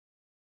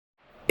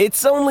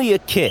It's only a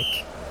kick,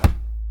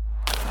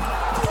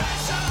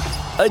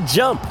 a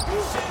jump,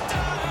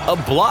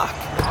 a block.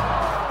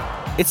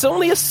 It's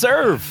only a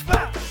serve.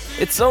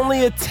 It's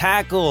only a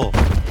tackle,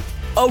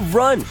 a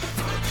run.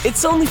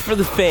 It's only for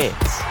the fans.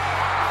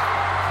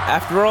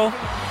 After all,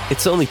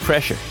 it's only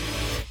pressure.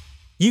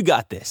 You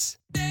got this.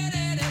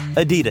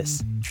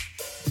 Adidas.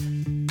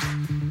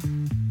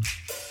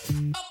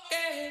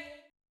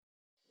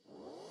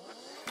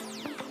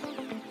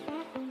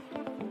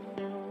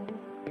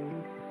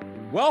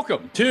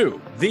 Welcome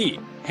to the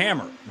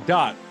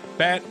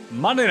Hammer.Bet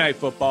Monday Night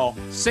Football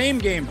Same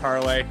Game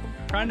Parlay,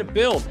 trying to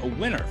build a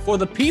winner for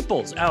the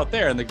peoples out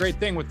there. And the great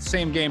thing with the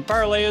Same Game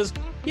Parlay is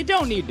you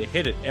don't need to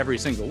hit it every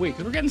single week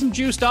because we're getting some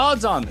juiced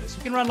odds on this.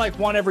 You can run like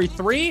one every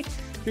three.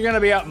 You're going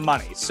to be out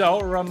money. So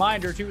a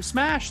reminder to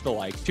smash the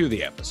like to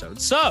the episode,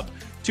 sub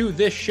to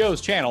this show's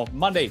channel,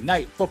 Monday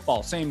Night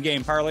Football Same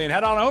Game Parlay, and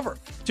head on over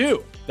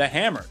to the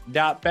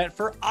Hammer.Bet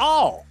for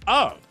all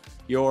of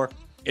your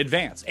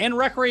advanced and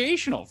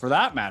recreational, for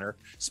that matter,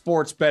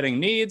 sports betting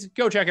needs.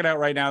 Go check it out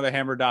right now, the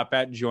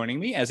Hammer.Bet, joining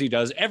me as he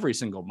does every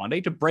single Monday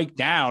to break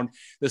down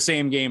the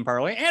Same Game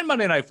Parlay and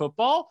Monday Night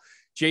Football.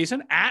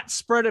 Jason at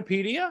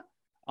Spreadopedia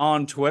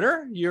on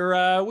Twitter.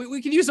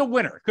 We could use a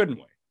winner, couldn't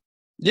we?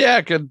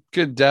 Yeah, could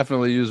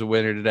definitely use a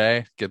winner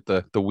today. Get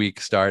the week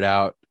started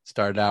out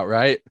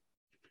right.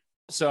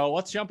 So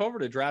let's jump over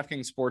to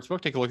DraftKings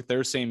Sportsbook, take a look at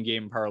their Same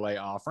Game Parlay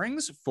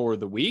offerings for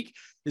the week.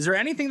 Is there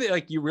anything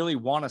that you really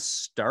want to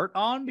start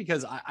on?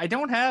 Because I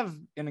don't have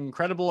an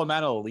incredible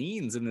amount of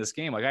leans in this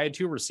game. I had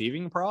two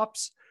receiving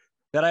props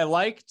that I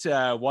liked.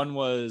 One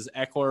was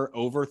Eckler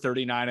over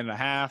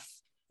 39.5.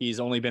 He's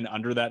only been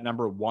under that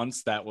number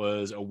once. That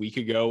was a week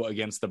ago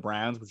against the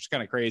Browns, which is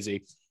kind of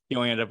crazy. He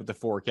only ended up with the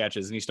 4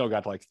 catches, and he still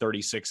got to like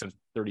 36 and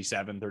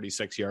 37,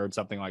 36 yards,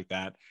 something like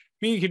that.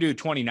 I mean, you could do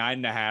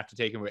 29.5 to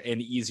take him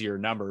an easier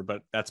number,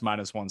 but that's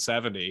minus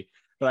 170.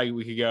 But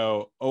we could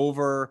go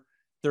over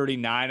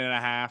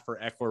 39.5 for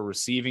Eckler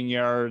receiving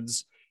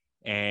yards.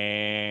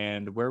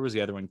 And where was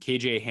the other one?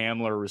 KJ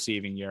Hamler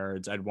receiving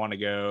yards. I'd want to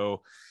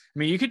go. I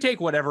mean, you could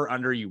take whatever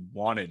under you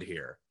wanted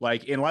here.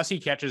 Like, unless he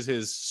catches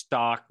his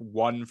stock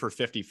 1 for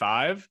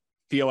 55,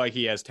 feel like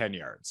he has 10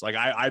 yards. Like,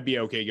 I'd be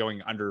okay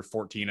going under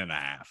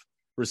 14.5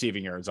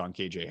 receiving yards on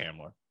KJ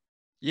Hamler.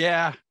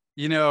 Yeah.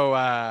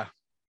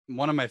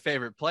 One of my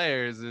favorite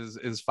players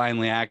is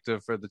finally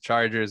active for the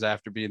Chargers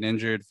after being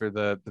injured for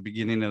the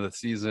beginning of the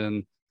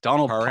season.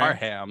 Donald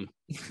Parham,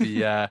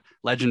 the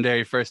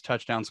legendary first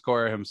touchdown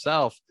scorer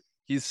himself.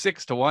 He's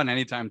 6-1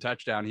 anytime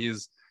touchdown.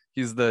 He's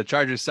the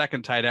Chargers'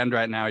 second tight end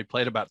right now. He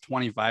played about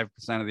 25%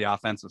 of the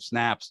offensive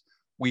snaps.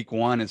 Week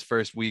 1, his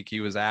first week, he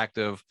was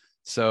active.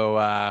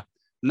 So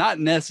not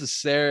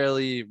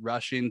necessarily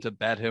rushing to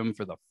bet him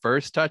for the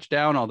first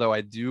touchdown, although I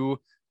do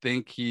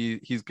think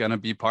he's going to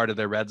be part of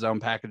their red zone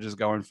packages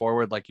going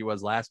forward like he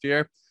was last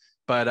year.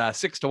 But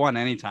 6-1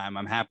 anytime.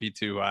 I'm happy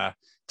to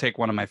take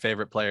one of my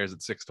favorite players at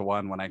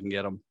 6-1 when I can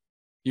get him.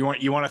 You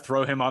want to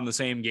throw him on the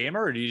same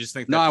gamer, or do you just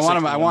think that no,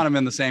 I want him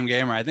in the same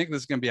gamer. I think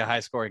this is going to be a high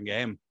scoring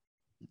game.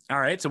 All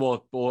right,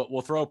 so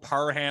we'll throw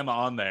Parham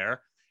on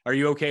there. Are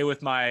you okay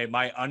with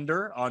my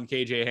under on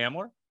KJ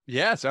Hamler?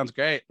 Yeah, sounds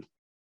great.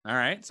 All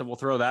right, so we'll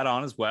throw that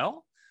on as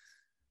well.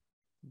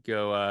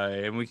 Go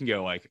and we can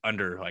go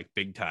under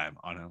big time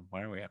on him.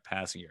 Why are we at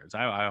passing yards?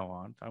 I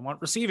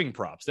want receiving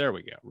props. There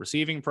we go.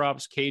 Receiving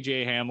props,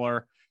 KJ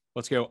Hamler.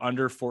 Let's go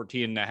under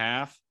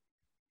 14.5.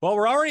 Well,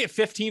 we're already at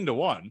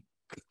 15-1.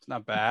 It's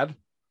not bad.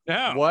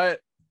 Yeah. What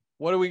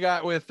do we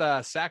got with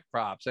sack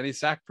props? Any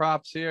sack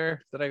props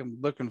here that I'm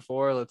looking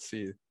for? Let's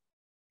see.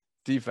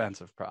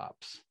 Defensive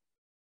props.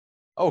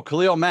 Oh,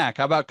 Khalil Mack.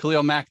 How about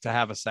Khalil Mack to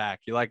have a sack?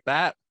 You like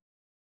that?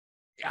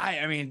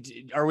 I mean,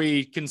 are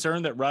we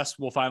concerned that Russ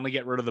will finally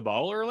get rid of the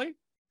ball early?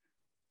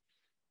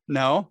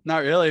 No,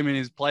 not really. I mean,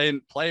 he's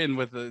playing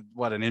with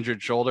an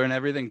injured shoulder and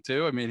everything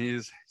too. I mean,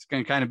 he's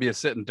going to kind of be a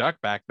sitting duck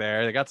back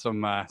there. They got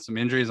some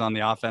injuries on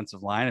the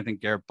offensive line. I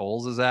think Garrett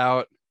Bowles is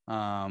out.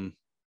 I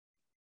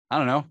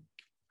don't know.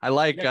 I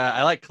like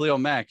Khalil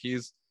Mack.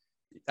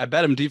 I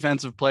bet him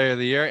defensive player of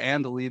the year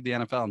and to lead the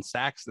NFL in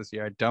sacks this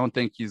year. I don't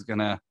think he's going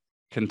to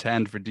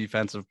contend for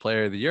defensive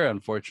player of the year,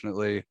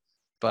 unfortunately.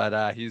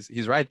 But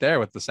he's right there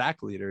with the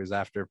sack leaders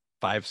after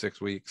 5-6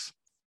 weeks.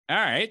 All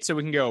right, so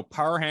we can go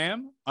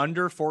Parham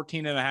under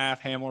 14.5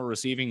 Hamler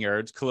receiving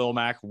yards, Khalil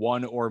Mack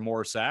 1 or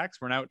more sacks.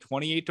 We're now at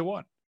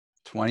 28-1.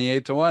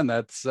 28-1.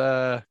 That's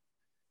I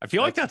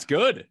feel like that's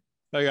good.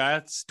 Like,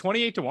 that's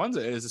 28-1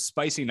 is a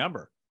spicy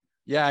number.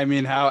 Yeah, I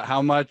mean,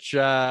 how much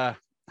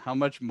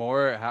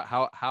more?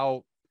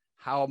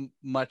 How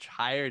much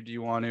higher do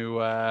you want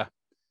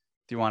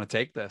to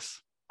take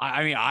this?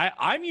 I mean,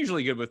 I'm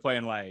usually good with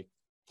playing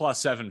plus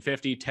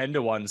 750,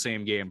 10-1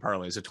 same game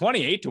parlays. A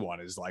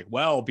 28-1 is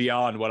well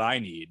beyond what I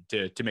need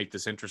to make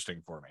this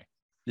interesting for me.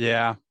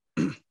 Yeah.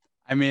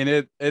 I mean,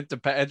 it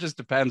just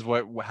depends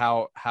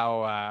how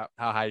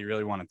high you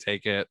really want to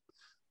take it.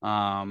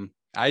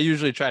 I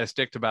usually try to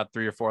stick to about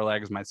 3 or 4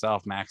 legs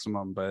myself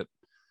maximum, but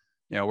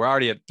we're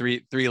already at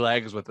three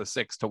legs with a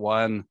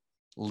 6-1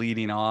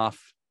 leading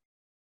off.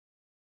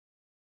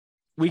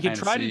 We could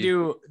try to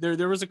do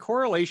there was a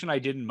correlation I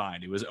didn't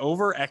mind. It was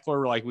over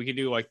Eckler. Like we could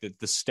do like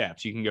the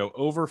steps. You can go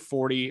over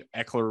 40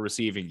 Eckler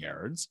receiving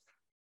yards.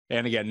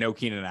 And again, no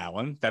Keenan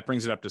Allen. That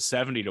brings it up to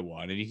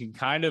 70-1. And you can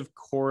kind of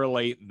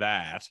correlate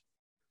that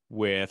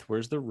with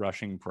where's the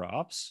rushing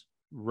props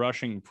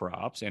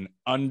and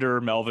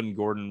under Melvin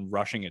Gordon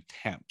rushing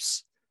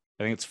attempts.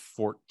 I think it's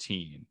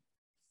 14.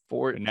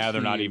 And now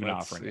they're not even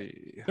offering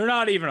it. They're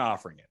not even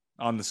offering it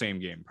on the same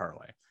game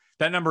parlay.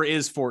 That number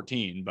is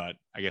 14, but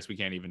I guess we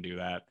can't even do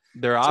that.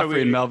 They're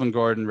offering Melvin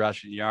Gordon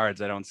rushing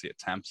yards. I don't see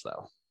attempts,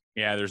 though.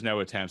 Yeah, there's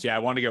no attempts. Yeah, I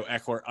want to go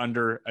Eckler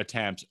under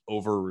attempts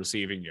over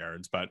receiving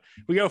yards, but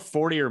we go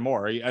 40 or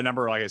more. A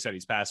number, like I said,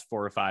 he's passed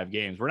 4 or 5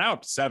 games. We're now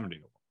up to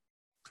 70.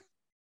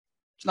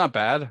 It's not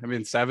bad. I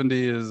mean,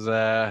 70 is,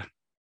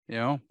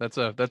 that's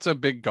a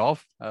big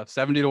golf.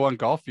 70-1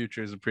 golf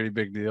future is a pretty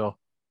big deal.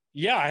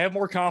 Yeah, I have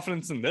more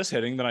confidence in this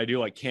hitting than I do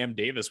like Cam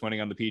Davis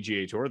winning on the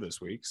PGA Tour this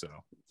week. So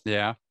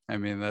yeah, I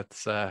mean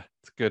it's a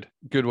good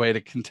way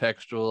to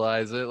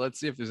contextualize it.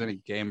 Let's see if there's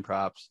any game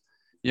props.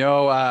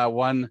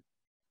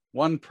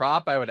 One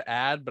prop I would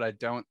add, but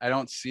I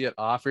don't see it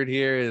offered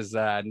here is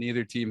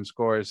neither team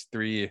scores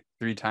three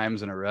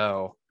times in a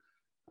row.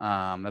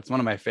 That's one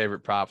of my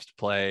favorite props to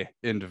play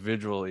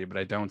individually, but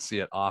I don't see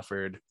it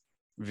offered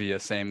via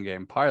same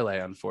game parlay,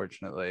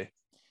 unfortunately.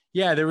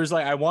 Yeah, there was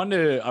I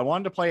wanted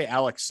to play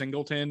Alex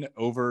Singleton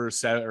over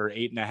 7 or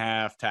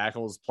 8.5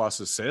 tackles plus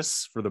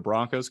assists for the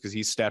Broncos because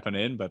he's stepping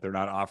in, but they're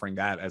not offering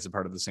that as a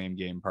part of the same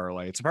game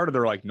parlay. It's a part of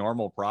their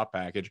normal prop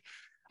package.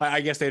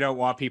 I guess they don't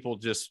want people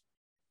just.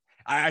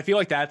 I feel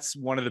like that's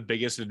one of the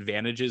biggest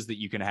advantages that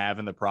you can have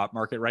in the prop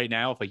market right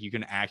now. If you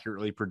can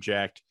accurately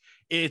project,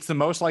 it's the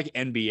most like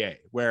NBA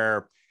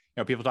where.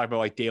 People talk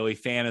about daily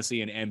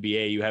fantasy and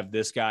NBA. You have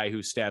this guy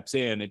who steps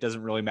in. It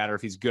doesn't really matter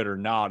if he's good or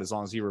not, as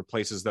long as he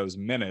replaces those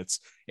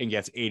minutes and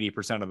gets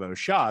 80% of those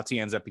shots, he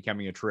ends up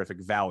becoming a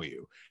terrific value.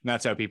 And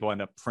that's how people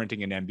end up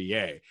printing an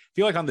NBA. I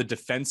feel like on the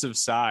defensive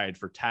side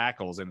for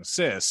tackles and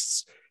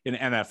assists in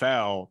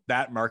NFL,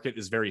 that market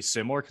is very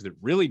similar because it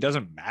really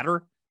doesn't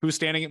matter who's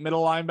standing at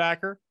middle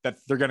linebacker, that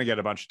they're going to get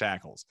a bunch of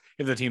tackles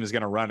if the team is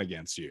going to run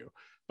against you.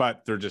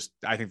 But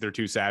I think they're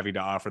too savvy to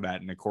offer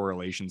that in a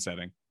correlation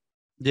setting.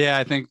 Yeah,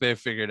 I think they've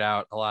figured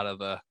out a lot of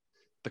the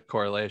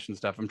correlation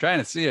stuff. I'm trying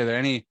to see, are there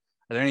any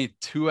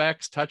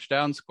 2x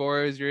touchdown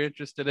scorers you're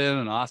interested in?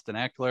 And Austin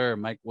Eckler or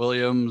Mike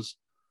Williams?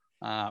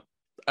 I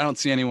don't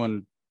see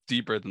anyone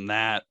deeper than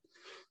that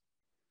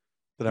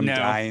I'm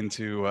dying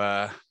to.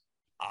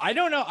 I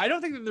don't know. I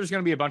don't think that there's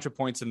going to be a bunch of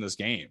points in this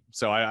game.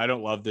 So I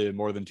don't love the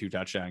more than 2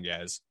 touchdown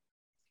guys.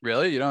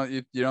 Really? You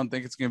don't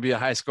think it's going to be a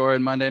high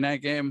scoring Monday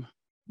night game?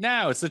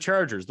 No, it's the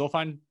Chargers. They'll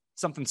find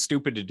something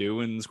stupid to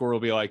do and the score will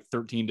be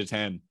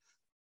 13-10.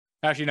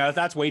 Actually, no,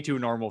 that's way too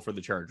normal for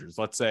the Chargers.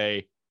 Let's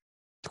say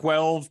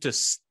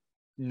 12-9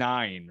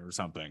 or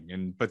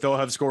something. But they'll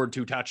have scored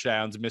 2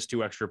 touchdowns, missed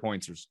 2 extra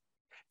points. It's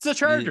the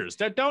Chargers.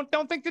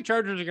 Don't think the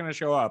Chargers are going to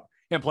show up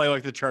and play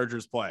like the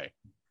Chargers play.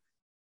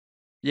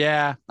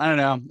 Yeah, I don't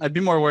know. I'd be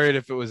more worried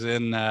if it was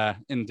in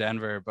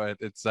Denver, but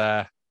it's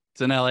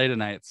in LA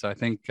tonight, so I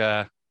think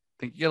you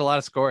get a lot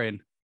of scoring.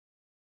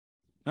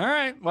 All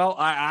right. Well,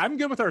 I'm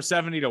good with our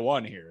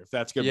 70-1 here, if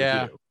that's good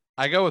with you.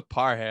 I go with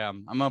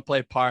Parham. I'm going to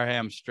play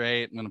Parham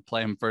straight. I'm going to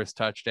play him first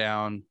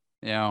touchdown.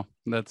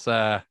 That's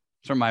where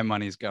my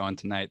money's going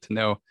tonight.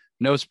 To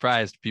no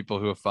surprise to people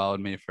who have followed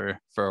me for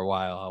a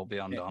while. I'll be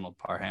on Donald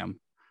Parham.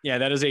 Yeah,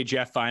 that is a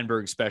Jeff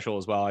Feinberg special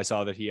as well. I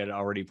saw that he had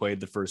already played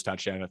the first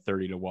touchdown at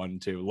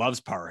 30-1 too. Loves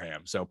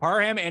Parham. So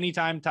Parham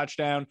anytime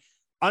touchdown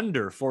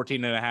under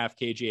 14.5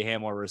 KJ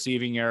Hamler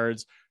receiving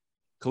yards.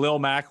 Khalil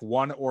Mack,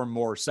 1 or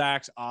more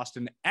sacks.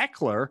 Austin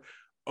Eckler,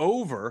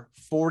 over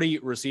 40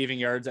 receiving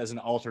yards as an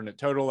alternate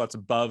total. That's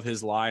above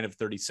his line of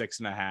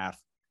 36.5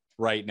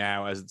 right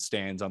now as it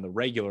stands on the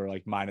regular,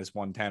 minus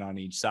 110 on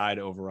each side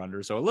over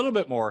under. So a little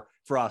bit more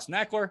for Austin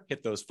Eckler.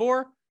 Hit those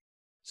 4,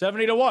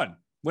 70-1.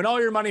 Win all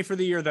your money for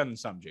the year, then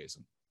some,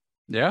 Jason.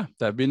 Yeah,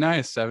 that'd be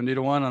nice.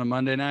 70-1 on a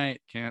Monday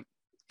night. Can't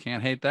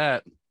hate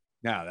that.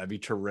 No, that'd be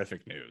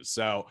terrific news.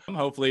 So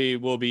hopefully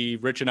we'll be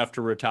rich enough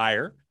to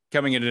retire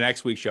coming into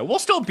next week's show. We'll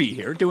still be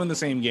here doing the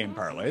same game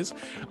parlays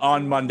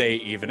on Monday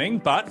evening.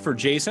 But for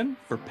Jason,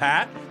 for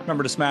Pat,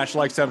 remember to smash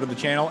like, sub to the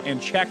channel,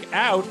 and check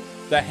out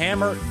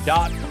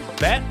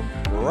thehammer.bet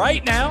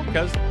right now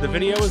because the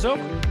video is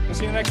over. We'll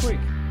see you next week.